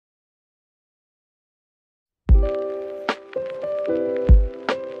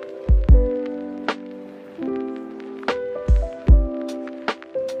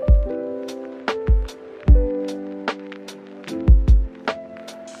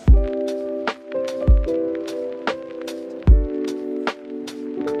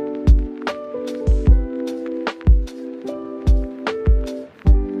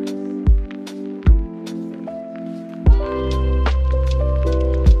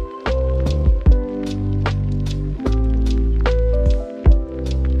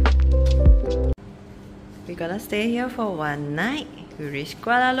gonna stay here for one night. We reached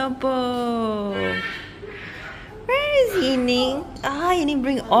Kuala Lumpur. Where is Yining? Ah, Yining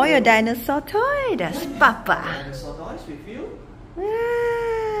bring all your dinosaur toys. That's Papa. Dinosaur toys with you?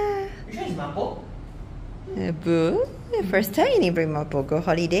 Ah. Which one is Mapo? Boo. The first time Yining bring Mapo go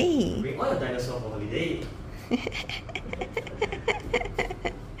holiday. Bring all your dinosaur for holiday.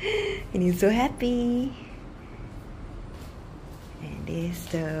 Yining's so happy. And this is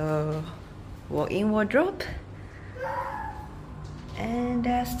the walk-in wardrobe. And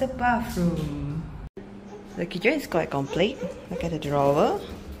that's the bathroom. The kitchen is quite complete. Look at the drawer.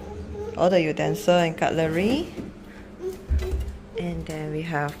 All the utensils and cutlery. And then we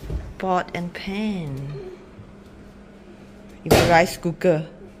have pot and pan. Even rice cooker.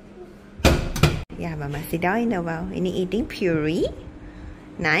 Yeah, Mama sit down in a while. Yining eating puree.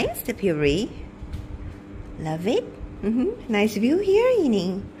 Nice, the puree. Love it. Nice view here,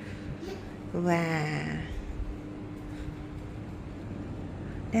 Yining. Wow.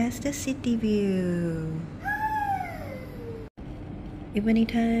 That's the city view. Evening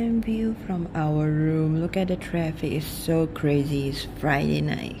time view from our room. Look at the traffic. It's so crazy. It's Friday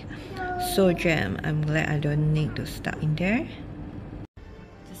night. So jammed. I'm glad I don't need to stop in there.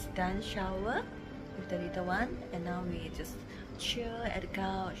 Just done shower with the little one. And now we just chill at the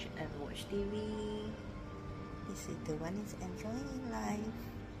couch and watch TV. This little one is enjoying life.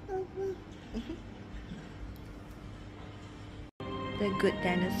 The good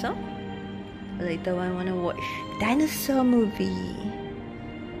dinosaur. The little one wanna watch dinosaur movie.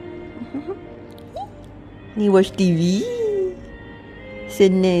 You watch TV? So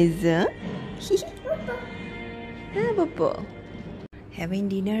nice, huh? Ah, Bobo. Having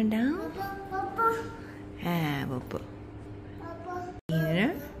dinner now? Ah, Bobo.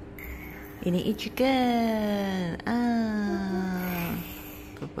 Dinner? Ini eat chicken. Ah,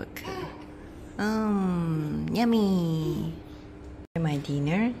 Bobo. Yummy. My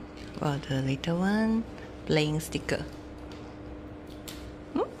dinner, while the little one playing sticker.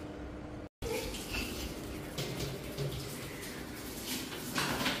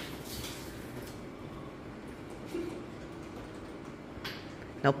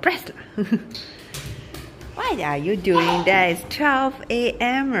 No press lah. Why are you doing that? It's 12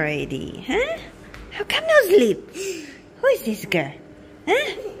 a.m. already, huh? How come no sleep? Who is this girl?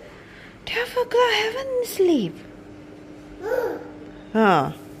 Huh? 12 o'clock, haven't sleep.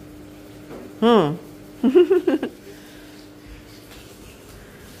 Huh. You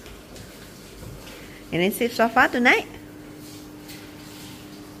didn't sleep so far tonight?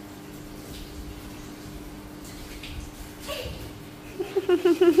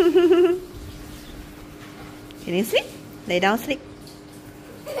 You didn't sleep? Lay down, sleep.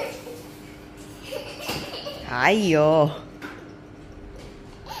 Ayo.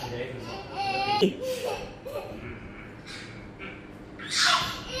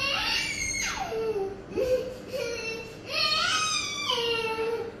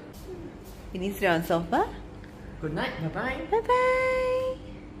 You need to sit on the sofa? Good night. Bye-bye. Bye-bye.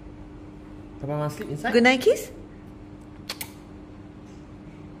 Papa want to sleep inside? Good night kiss?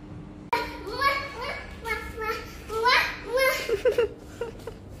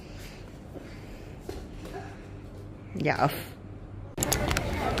 Yeah.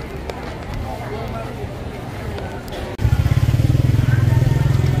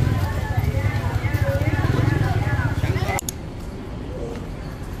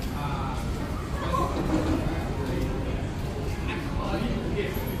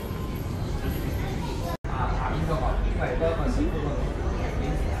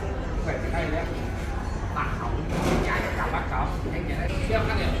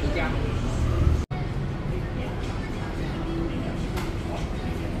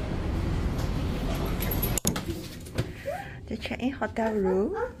 The check-in hotel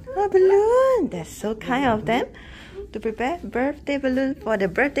room. A balloon! That's so kind of them to prepare birthday balloon for the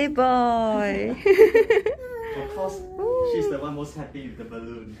birthday boy. Of course, she's the one most happy with the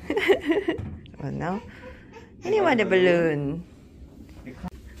balloon. Well, now, anyone the balloon?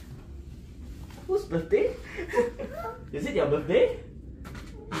 Whose birthday? Is it your birthday?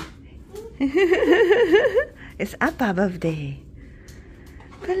 It's Appa's birthday.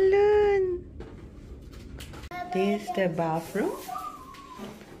 Balloon. This is the bathroom.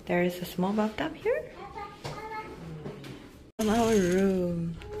 There is a small bathtub here. From our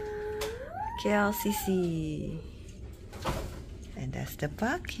room. KLCC. And that's the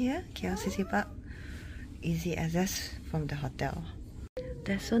park here. KLCC park. Easy access from the hotel.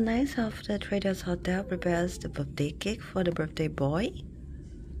 That's so nice of the Traders Hotel prepares the birthday cake for the birthday boy.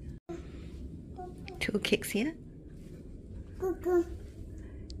 2 cakes here.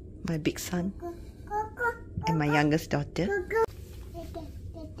 My big son. and my youngest daughter.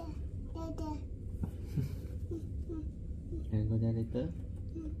 Can I go there later?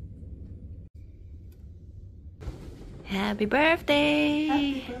 Happy birthday!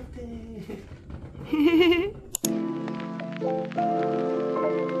 Happy birthday!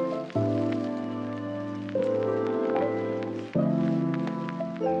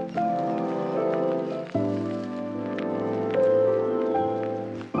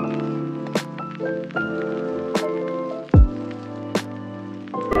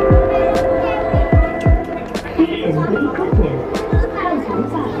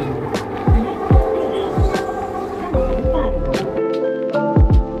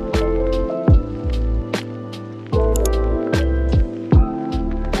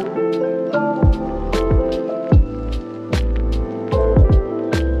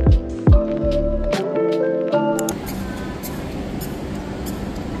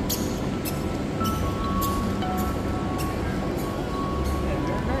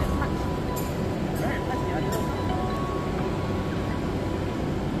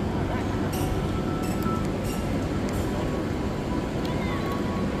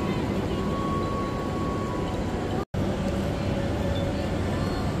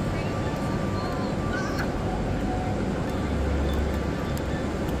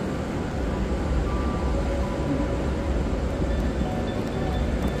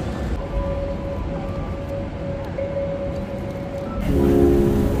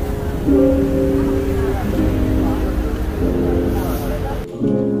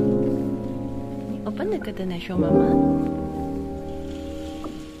 Open the curtain and show Mama.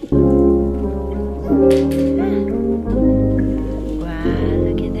 Wow,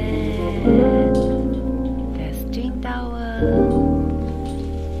 look at that. That's Twin Tower.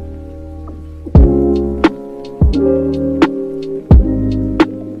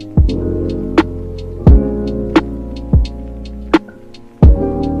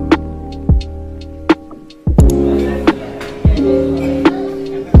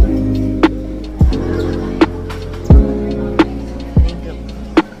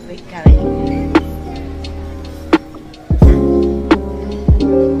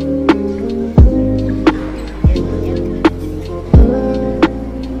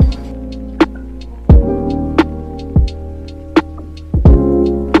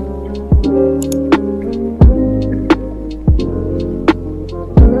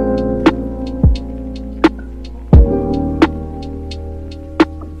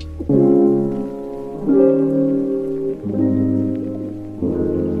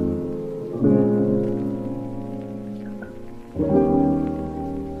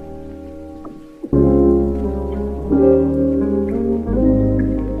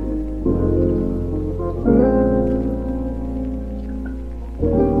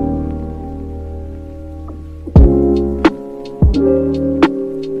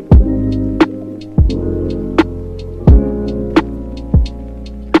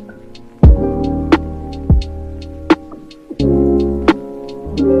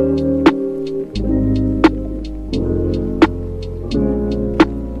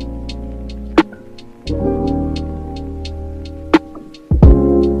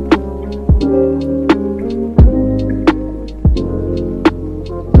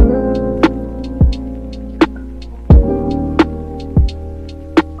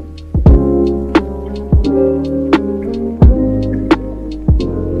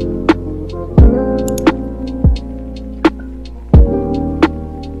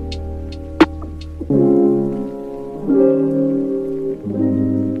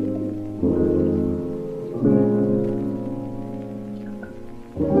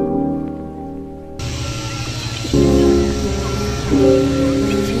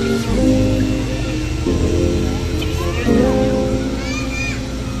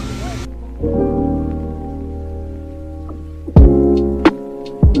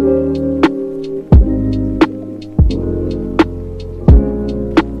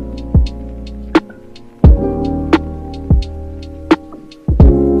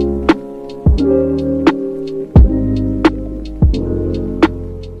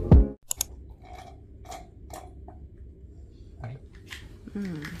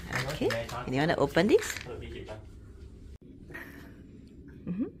 Okay, and you want to open this?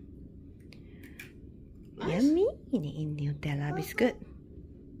 Yummy. Ini Nutella biscuit.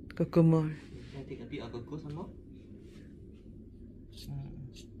 Kokomor. Can I take a bit of cocoa some more?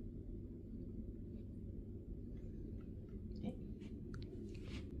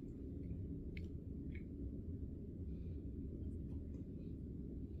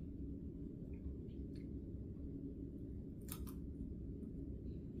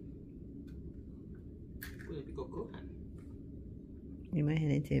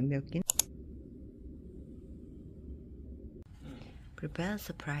 Prepare a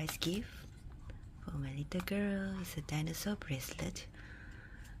surprise gift for my little girl. It's a dinosaur bracelet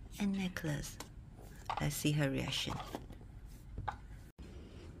and necklace. Let's see her reaction.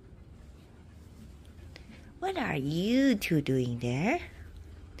 What are you two doing there?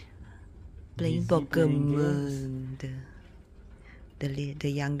 Playing Pokemon. The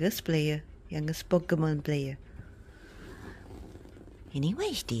youngest Pokemon player. Anyway,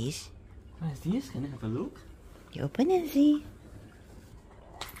 what is this? What is this? Can I have a look? You open and see.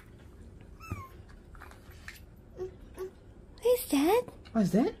 What is that? What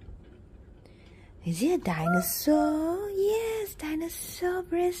is that? Is it a dinosaur? Yes, dinosaur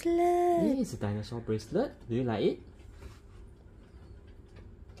bracelet. Yeah, it's a dinosaur bracelet. Do you like it?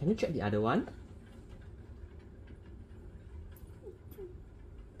 Can you check the other one?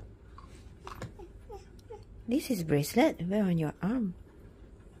 This is bracelet. Wear on your arm.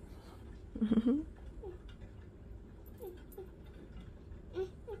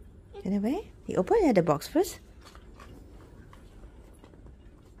 Anyway, you open the box first.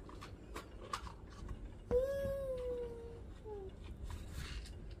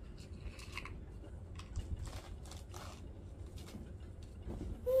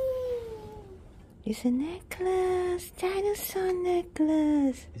 It's a necklace, dinosaur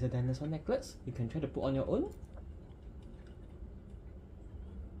necklace. It's a dinosaur necklace. You can try to put on your own.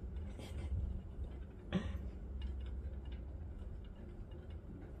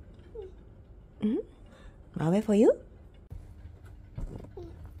 I'll wait for you. I'll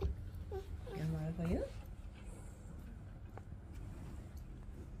wait for you.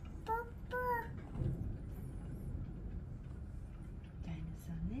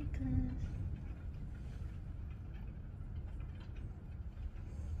 Dinosaur necklace.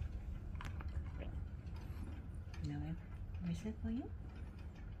 Now I bracelet for you.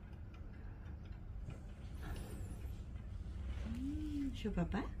 Show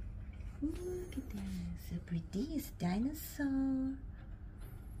Papa. Look at that, so pretty. It's a dinosaur.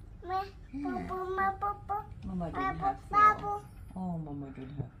 Mama don't have four. Oh, Mama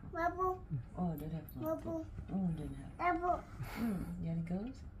don't have four. Oh, don't have four. Oh, don't have. There it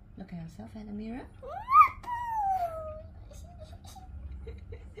goes. Look at yourself in the mirror.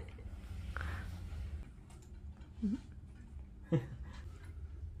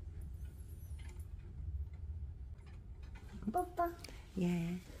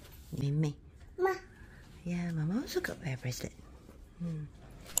 Yeah. Mimi. Ma. Yeah, Mama also got a bracelet.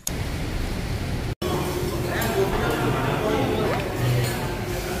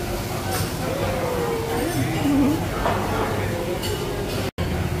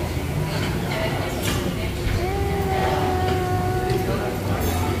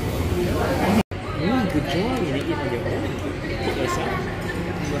 Good job. You make it on your own. Put yourself.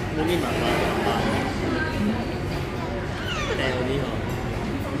 Only Mama. There only her.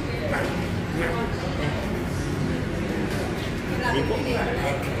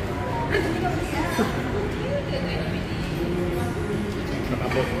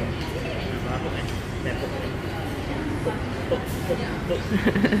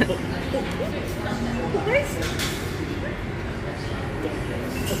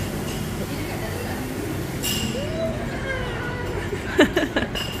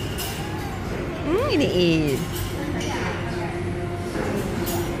 Ini is.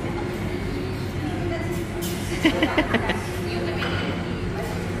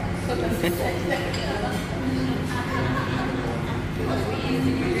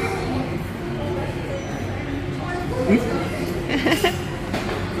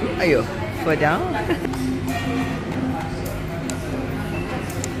 Ayo, fall down.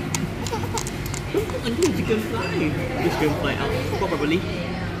 Until you can fly. You can fly out probably.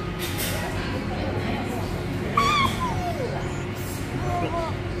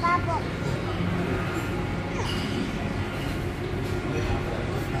 Bubble.